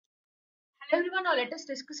Everyone, now let us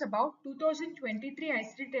discuss about 2023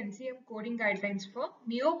 ICD NCM coding guidelines for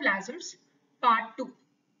neoplasms part 2.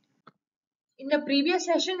 In the previous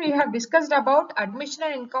session, we have discussed about admission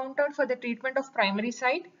and encounter for the treatment of primary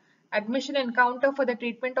site, admission and encounter for the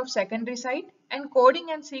treatment of secondary site, and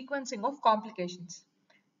coding and sequencing of complications.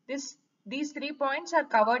 These 3 points are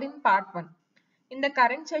covered in part 1. In the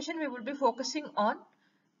current session, we will be focusing on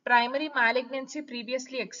primary malignancy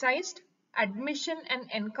previously excised, admission and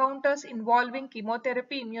encounters involving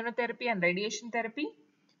chemotherapy, immunotherapy and radiation therapy,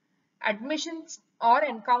 admissions or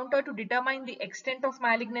encounter to determine the extent of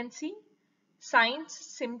malignancy, signs,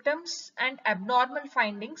 symptoms and abnormal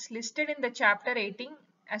findings listed in the chapter 18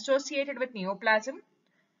 associated with neoplasm,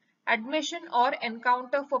 admission or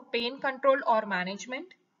encounter for pain control or management,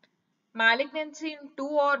 malignancy in 2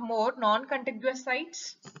 or more non-contiguous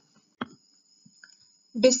sites,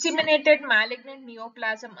 disseminated malignant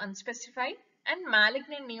neoplasm unspecified, and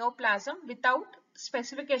malignant neoplasm without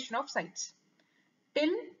specification of sites.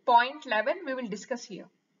 Till point 11 we will discuss here,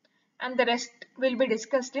 and the rest will be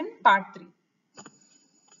discussed in part 3.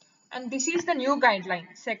 And this is the new guideline,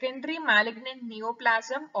 secondary malignant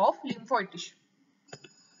neoplasm of lymphoid tissue,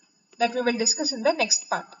 that we will discuss in the next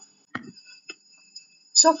part.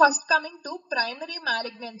 So first, coming to primary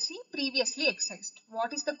malignancy previously excised.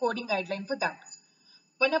 What is the coding guideline for that?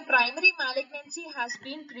 When a primary malignancy has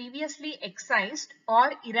been previously excised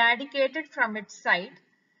or eradicated from its site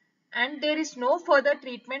and there is no further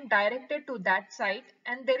treatment directed to that site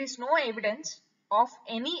and there is no evidence of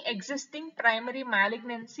any existing primary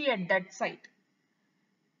malignancy at that site,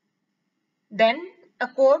 then a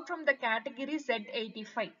code from the category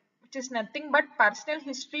Z85, which is nothing but personal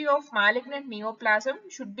history of malignant neoplasm,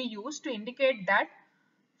 should be used to indicate that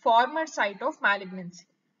former site of malignancy.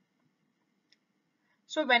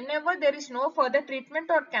 So whenever there is no further treatment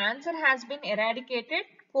or cancer has been eradicated,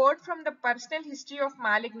 code from the personal history of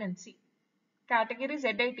malignancy, category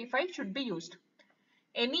Z85, should be used.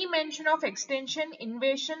 Any mention of extension,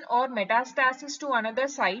 invasion or metastasis to another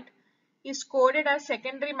site is coded as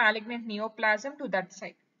secondary malignant neoplasm to that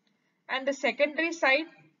site. And the secondary site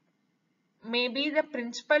may be the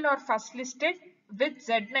principal or first listed with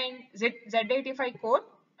Z85 code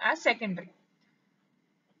as secondary.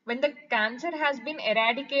 When the cancer has been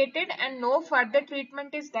eradicated and no further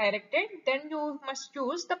treatment is directed, then you must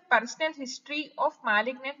choose the personal history of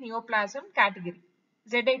malignant neoplasm category,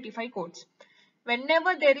 Z85 codes.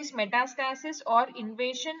 Whenever there is metastasis or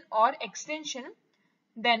invasion or extension,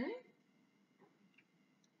 then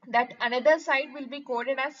that another site will be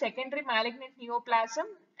coded as secondary malignant neoplasm,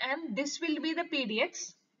 and this will be the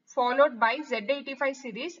PDX followed by Z85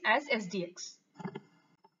 series as SDX.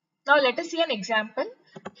 Now let us see an example.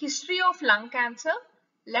 History of lung cancer,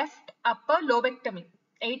 left upper lobectomy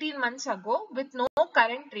 18 months ago with no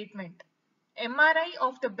current treatment. MRI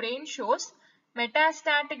of the brain shows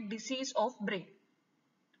metastatic disease of brain.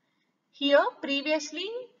 Here previously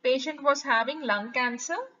patient was having lung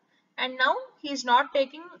cancer and now he is not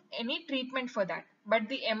taking any treatment for that, but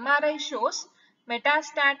the MRI shows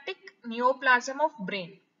metastatic neoplasm of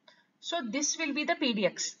brain. So this will be the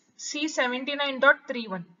PDX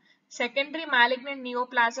C79.31, secondary malignant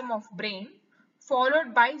neoplasm of brain,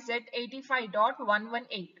 followed by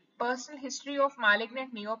Z85.118, personal history of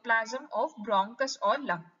malignant neoplasm of bronchus or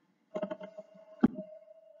lung.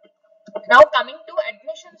 Now coming to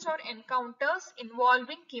admissions or encounters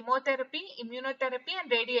involving chemotherapy, immunotherapy and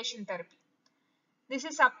radiation therapy. This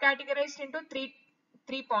is subcategorized into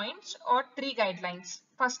three points or 3 guidelines.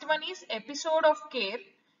 First one is episode of care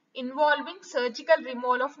involving surgical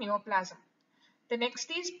removal of neoplasm. The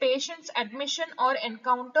next is patient's admission or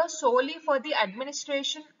encounter solely for the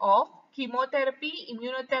administration of chemotherapy,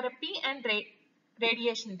 immunotherapy and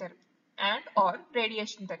radiation therapy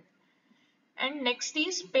And next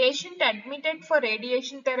is patient admitted for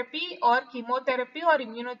radiation therapy or chemotherapy or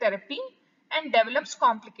immunotherapy and develops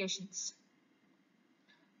complications.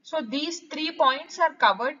 So these 3 points are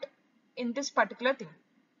covered in this particular thing.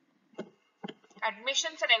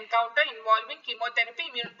 Admissions and encounter involving chemotherapy,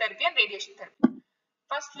 immunotherapy and radiation therapy.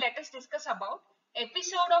 First, let us discuss about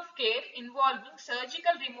episode of care involving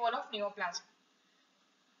surgical removal of neoplasm.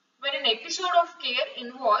 When an episode of care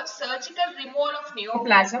involves surgical removal of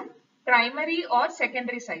neoplasm, primary or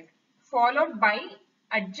secondary site, followed by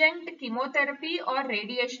adjunct chemotherapy or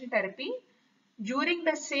radiation therapy during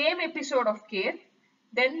the same episode of care,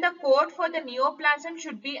 then the code for the neoplasm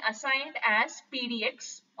should be assigned as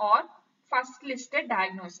PDX or first listed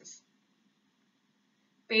diagnosis.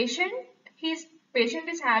 Patient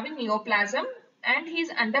is having neoplasm and he is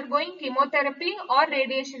undergoing chemotherapy or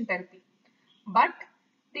radiation therapy, but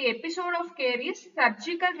The episode of care is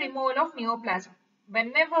surgical removal of neoplasm.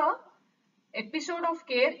 Whenever episode of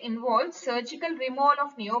care involves surgical removal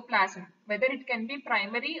of neoplasm, whether it can be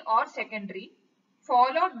primary or secondary,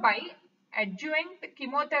 followed by adjuvant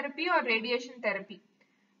chemotherapy or radiation therapy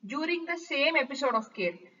during the same episode of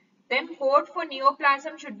care, then code for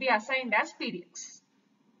neoplasm should be assigned as PDX.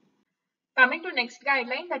 Coming to next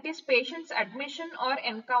guideline, that is patient's admission or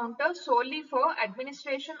encounter solely for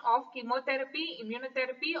administration of chemotherapy,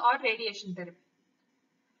 immunotherapy or radiation therapy.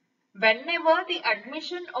 Whenever the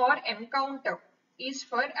admission or encounter is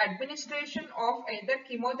for administration of either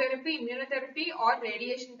chemotherapy, immunotherapy or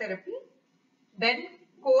radiation therapy, then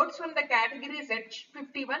codes from the category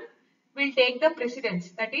Z51 will take the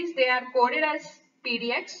precedence. That is, they are coded as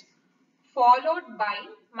PDX followed by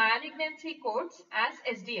malignancy codes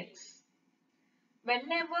as SDX.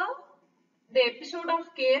 Whenever the episode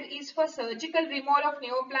of care is for surgical removal of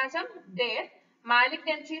neoplasm, there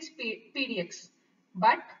malignancy is PDX.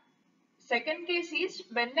 But second case is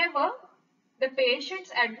whenever the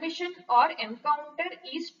patient's admission or encounter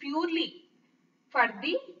is purely for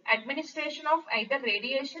the administration of either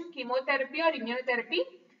radiation, chemotherapy or immunotherapy,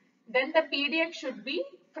 then the PDX should be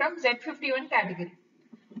from Z51 category.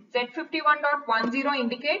 Z51.10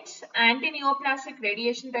 indicates anti-neoplastic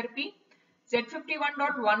radiation therapy,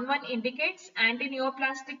 Z51.11 indicates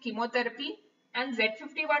anti-neoplastic chemotherapy, and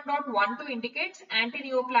Z51.12 indicates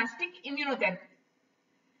anti-neoplastic immunotherapy.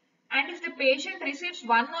 And if the patient receives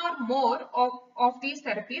one or more of these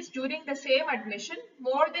therapies during the same admission,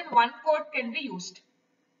 more than one code can be used.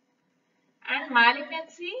 And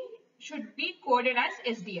malignancy should be coded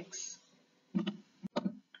as SDX.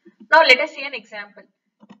 Now let us see an example.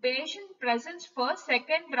 Patient presents for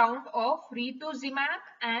second round of rituximab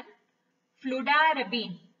and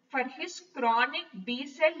fludarabine for his chronic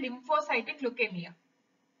B-cell lymphocytic leukemia.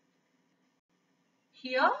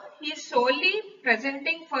 Here he is solely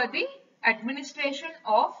presenting for the administration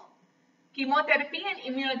of chemotherapy and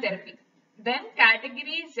immunotherapy. Then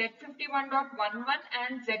category Z51.11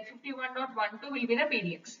 and Z51.12 will be the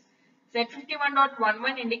PDX.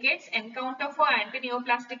 Z51.11 indicates encounter for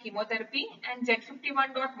anti-neoplastic chemotherapy and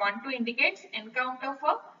Z51.12 indicates encounter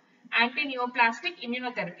for anti-neoplastic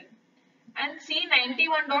immunotherapy. And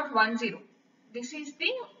C91.10, this is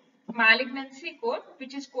the malignancy code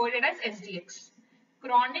which is coded as SDX.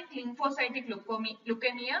 Chronic lymphocytic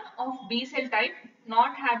leukemia of B cell type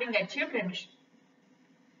not having achieved remission.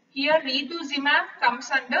 Here rituximab comes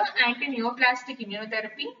under anti-neoplastic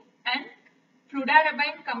immunotherapy and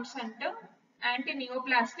fludarabine comes under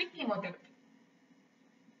anti-neoplastic chemotherapy.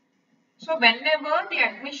 So whenever the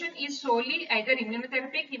admission is solely either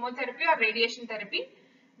immunotherapy, chemotherapy or radiation therapy,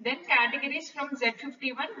 then categories from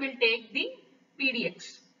Z51 will take the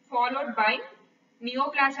PDX followed by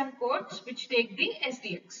neoplasm codes which take the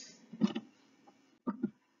SDX.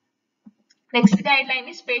 Next guideline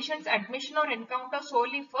is patient's admission or encounter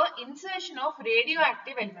solely for insertion of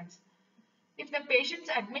radioactive elements. If the patient's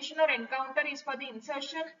admission or encounter is for the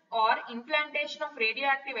insertion or implantation of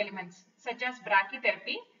radioactive elements such as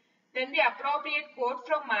brachytherapy, then the appropriate code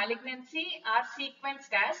from malignancy are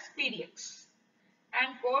sequenced as PDX.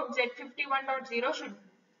 And code Z51.0 should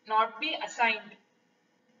not be assigned.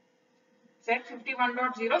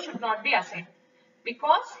 Z51.0 should not be assigned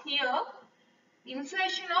because here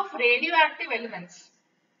insertion of radioactive elements,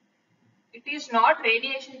 it is not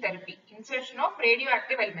radiation therapy, insertion of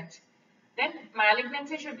radioactive elements. Then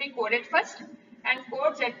malignancy should be coded first and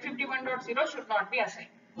code Z51.0 should not be assigned.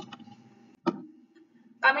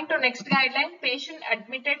 Coming to next guideline, patient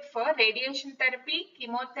admitted for radiation therapy,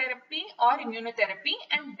 chemotherapy or immunotherapy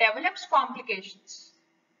and develops complications.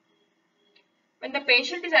 When the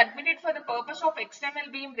patient is admitted for the purpose of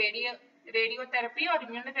external beam radiotherapy or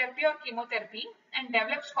immunotherapy or chemotherapy and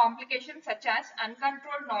develops complications such as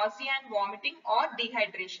uncontrolled nausea and vomiting or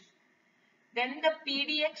dehydration, then the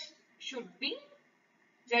PDX should be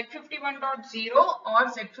Z51.0 or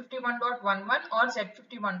Z51.11 or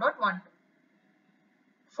Z51.12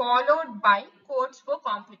 followed by codes for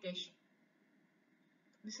complication.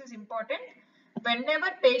 This is important. Whenever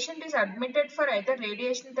patient is admitted for either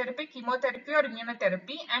radiation therapy, chemotherapy or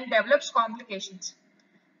immunotherapy and develops complications,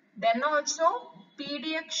 then also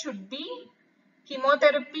PDX should be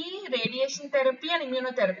chemotherapy, radiation therapy and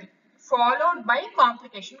immunotherapy followed by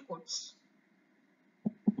complication codes.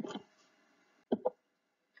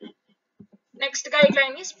 Next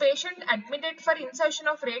guideline is patient admitted for insertion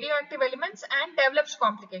of radioactive elements and develops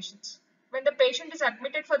complications. When the patient is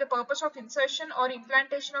admitted for the purpose of insertion or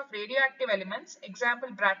implantation of radioactive elements, example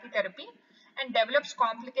brachytherapy, and develops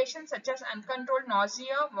complications such as uncontrolled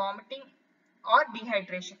nausea, vomiting or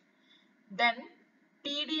dehydration, then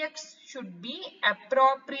PDX should be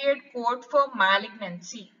appropriate code for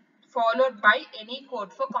malignancy, followed by any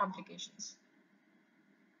code for complications.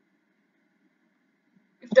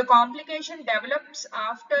 If the complication develops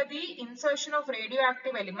after the insertion of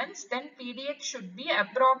radioactive elements, then PDX should be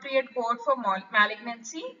appropriate code for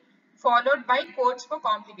malignancy, followed by codes for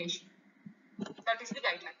complication. That is the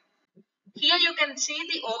guideline. Here you can see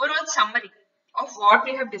the overall summary of what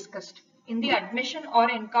we have discussed in the admission or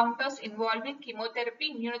encounters involving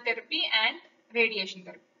chemotherapy, immunotherapy and radiation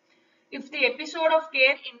therapy. If the episode of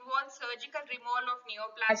care involves surgical removal of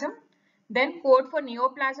neoplasm, then code for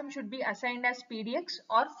neoplasm should be assigned as PDX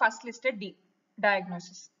or first listed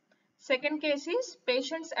diagnosis. Second case is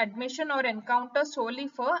patient's admission or encounter solely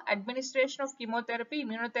for administration of chemotherapy,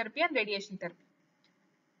 immunotherapy and radiation therapy.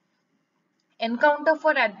 Encounter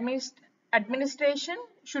for administration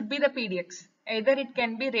should be the PDX. Either it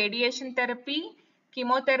can be radiation therapy,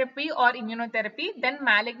 chemotherapy or immunotherapy. Then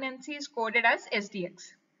malignancy is coded as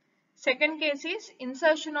SDX. Second case is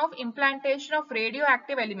insertion of implantation of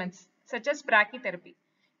radioactive elements such as brachytherapy.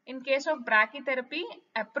 In case of brachytherapy,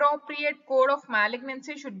 appropriate code of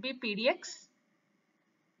malignancy should be PDX.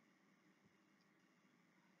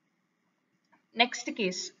 Next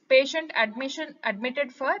case, patient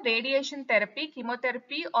admitted for radiation therapy,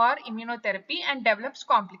 chemotherapy or immunotherapy and develops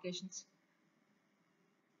complications.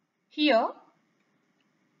 Here,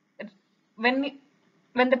 when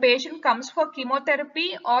the patient comes for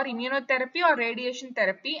chemotherapy or immunotherapy or radiation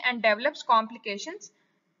therapy and develops complications,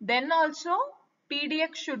 then also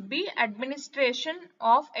PDX should be administration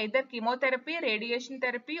of either chemotherapy, radiation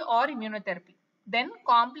therapy or immunotherapy. Then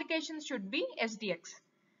complications should be SDX.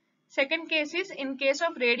 Second case is in case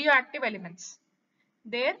of radioactive elements.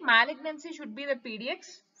 There malignancy should be the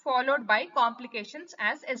PDX followed by complications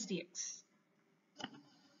as SDX.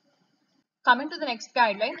 Coming to the next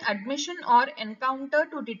guideline, admission or encounter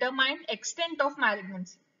to determine extent of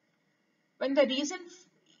malignancy. When the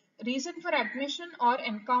reason for admission or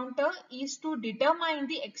encounter is to determine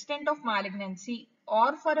the extent of malignancy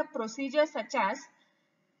or for a procedure such as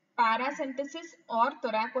paracentesis or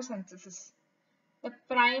thoracocentesis. The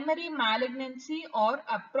primary malignancy or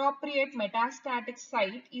appropriate metastatic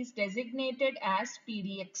site is designated as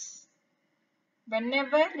PDX.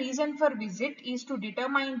 Whenever reason for visit is to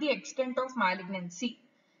determine the extent of malignancy,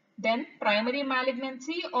 then primary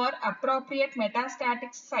malignancy or appropriate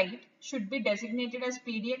metastatic site should be designated as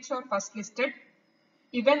PDX or first listed,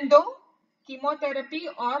 even though chemotherapy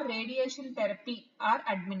or radiation therapy are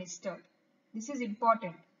administered. This is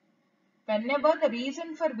important. Whenever the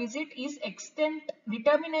reason for visit is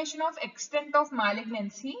determination of extent of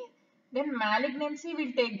malignancy, then malignancy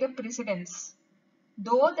will take the precedence,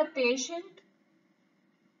 though the patient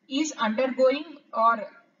is undergoing or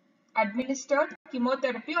administered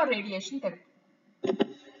chemotherapy or radiation therapy.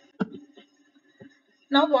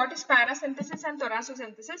 Now, what is paracentesis and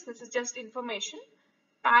thoracocentesis? This is just information.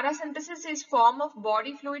 Paracentesis is form of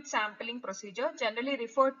body fluid sampling procedure, generally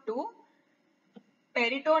referred to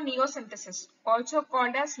peritoneocentesis, also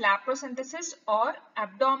called as laparocentesis or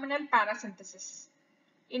abdominal paracentesis,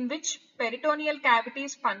 in which peritoneal cavity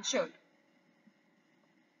is punctured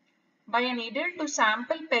by a needle to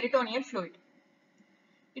sample peritoneal fluid.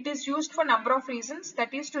 It is used for a number of reasons,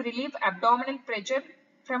 that is to relieve abdominal pressure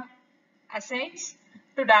from ascites,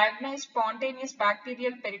 to diagnose spontaneous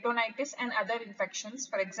bacterial peritonitis and other infections,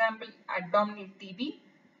 for example abdominal TB,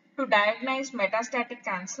 to diagnose metastatic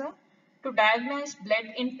cancer, to diagnose blood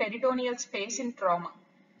in peritoneal space in trauma.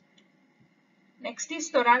 Next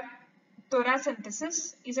is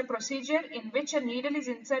thoracentesis, is a procedure in which a needle is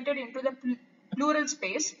inserted into the pleural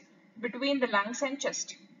space between the lungs and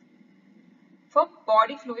chest for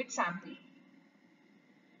body fluid sampling.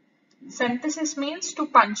 Synthesis means to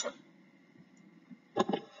puncture.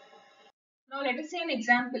 Now let us say an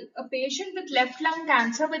example. A patient with left lung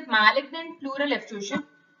cancer with malignant pleural effusion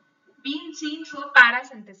being seen for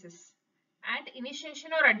paracentesis and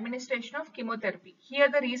initiation or administration of chemotherapy. Here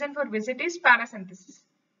the reason for visit is paracentesis.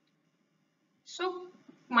 So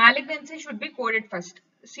malignancy should be coded first.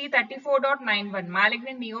 C34.91,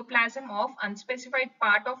 malignant neoplasm of unspecified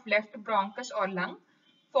part of left bronchus or lung,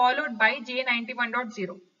 followed by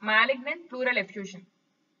J91.0, malignant pleural effusion,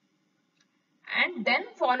 and then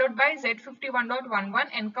followed by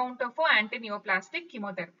Z51.11, encounter for antineoplastic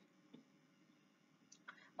chemotherapy.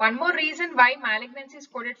 One more reason why malignancy is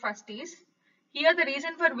coded first is, here the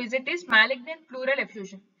reason for visit is malignant pleural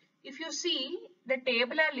effusion. If you see the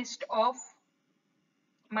tabular list of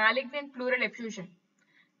malignant pleural effusion,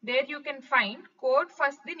 there you can find code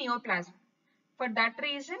first the neoplasm. For that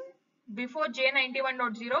reason, before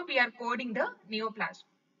J91.0 we are coding the neoplasm.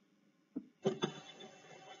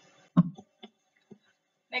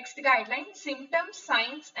 Next guideline, symptoms,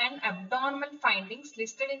 signs and abnormal findings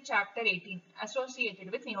listed in chapter 18 associated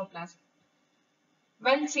with neoplasm.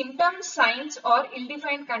 When symptoms, signs or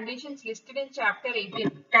ill-defined conditions listed in chapter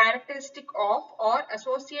 18 characteristic of or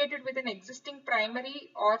associated with an existing primary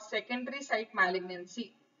or secondary site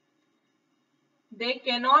malignancy, they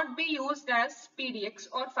cannot be used as PDX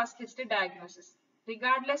or first listed diagnosis,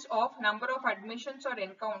 regardless of number of admissions or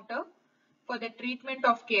encounter for the treatment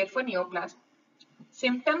of care for neoplasm.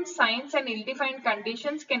 Symptoms, signs and ill-defined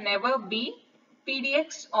conditions can never be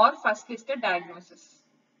PDX or first listed diagnosis.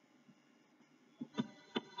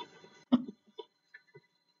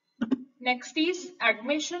 Next is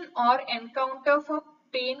admission or encounter for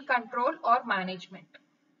pain control or management.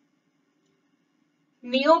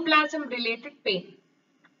 Neoplasm related pain.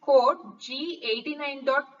 Code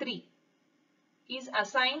G89.3 is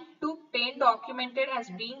assigned to pain documented as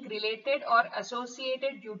being related or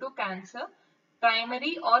associated due to cancer,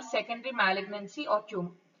 primary or secondary malignancy or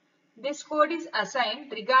tumor. This code is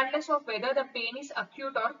assigned regardless of whether the pain is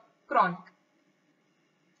acute or chronic.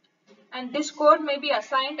 And this code may be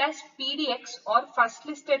assigned as PDX or first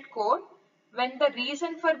listed code when the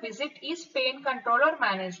reason for visit is pain control or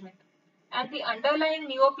management, and the underlying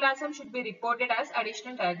neoplasm should be reported as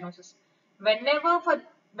additional diagnosis. Whenever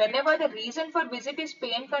the reason for visit is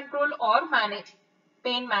pain control or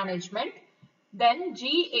pain management, then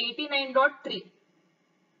G89.3,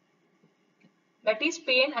 that is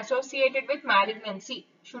pain associated with malignancy,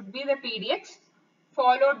 should be the PDX,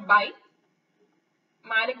 followed by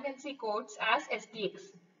malignancy codes as SDX,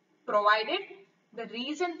 provided the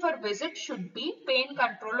reason for visit should be pain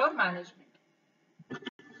control or management.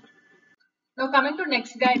 Now coming to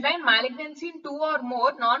next guideline, malignancy in two or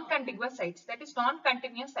more non-contiguous sites, that is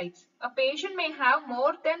non-continuous sites. A patient may have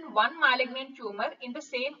more than one malignant tumor in the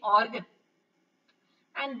same organ,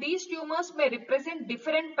 and these tumors may represent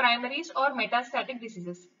different primaries or metastatic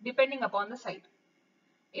diseases depending upon the site.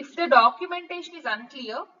 If the documentation is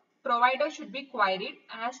unclear, provider should be queried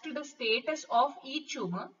as to the status of each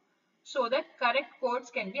tumor so that correct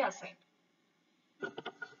codes can be assigned.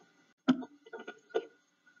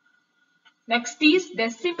 Next is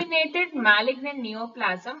disseminated malignant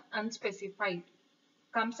neoplasm unspecified.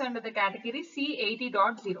 Comes under the category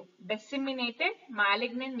C80.0. Disseminated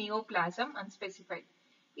malignant neoplasm unspecified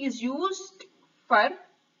is used for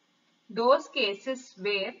those cases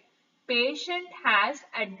where patient has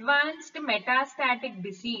advanced metastatic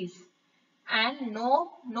disease and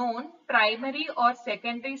no known primary or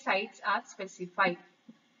secondary sites are specified.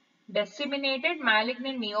 Disseminated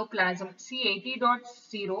malignant neoplasm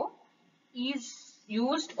C80.0 is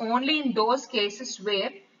used only in those cases where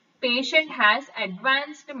patient has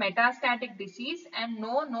advanced metastatic disease and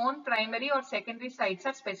no known primary or secondary sites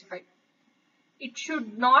are specified. It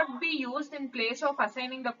should not be used in place of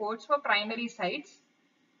assigning the codes for primary sites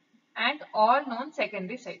and all known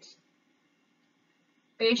secondary sites.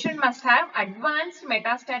 Patient must have advanced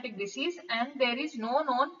metastatic disease and there is no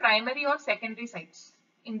known primary or secondary sites.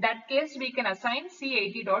 In that case, we can assign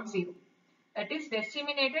C80.0. That is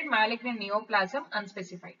disseminated malignant neoplasm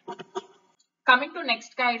unspecified. Coming to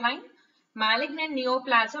next guideline, malignant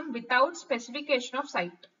neoplasm without specification of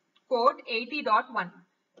site. Code 80.1.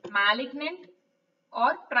 Malignant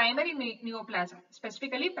or primary neoplasm,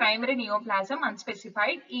 specifically primary neoplasm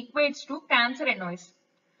unspecified, equates to cancer NOS.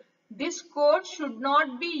 This code should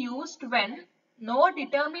not be used when no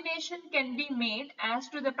determination can be made as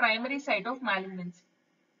to the primary site of malignancy.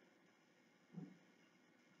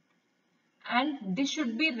 And this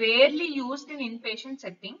should be rarely used in inpatient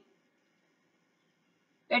setting.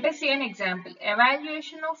 Let us see an example.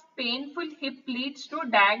 Evaluation of painful hip leads to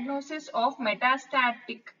diagnosis of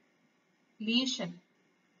metastatic lesion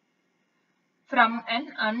from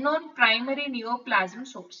an unknown primary neoplasm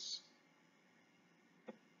source.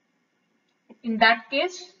 In that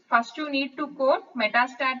case, first you need to code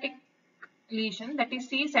metastatic lesion, that is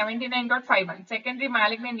C79.51, secondary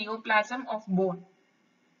malignant neoplasm of bone,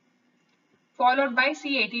 followed by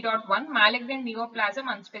C80.1, malignant neoplasm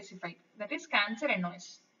unspecified, that is cancer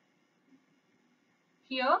NOS.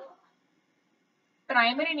 Here,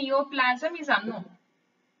 primary neoplasm is unknown.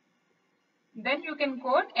 Then you can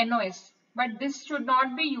code NOS, but this should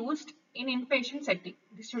not be used in inpatient setting.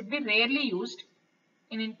 This should be rarely used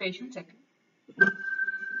in inpatient setting.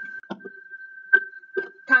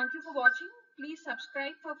 Thank you for watching. Please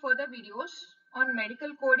subscribe for further videos on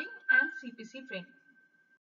medical coding and CPC training.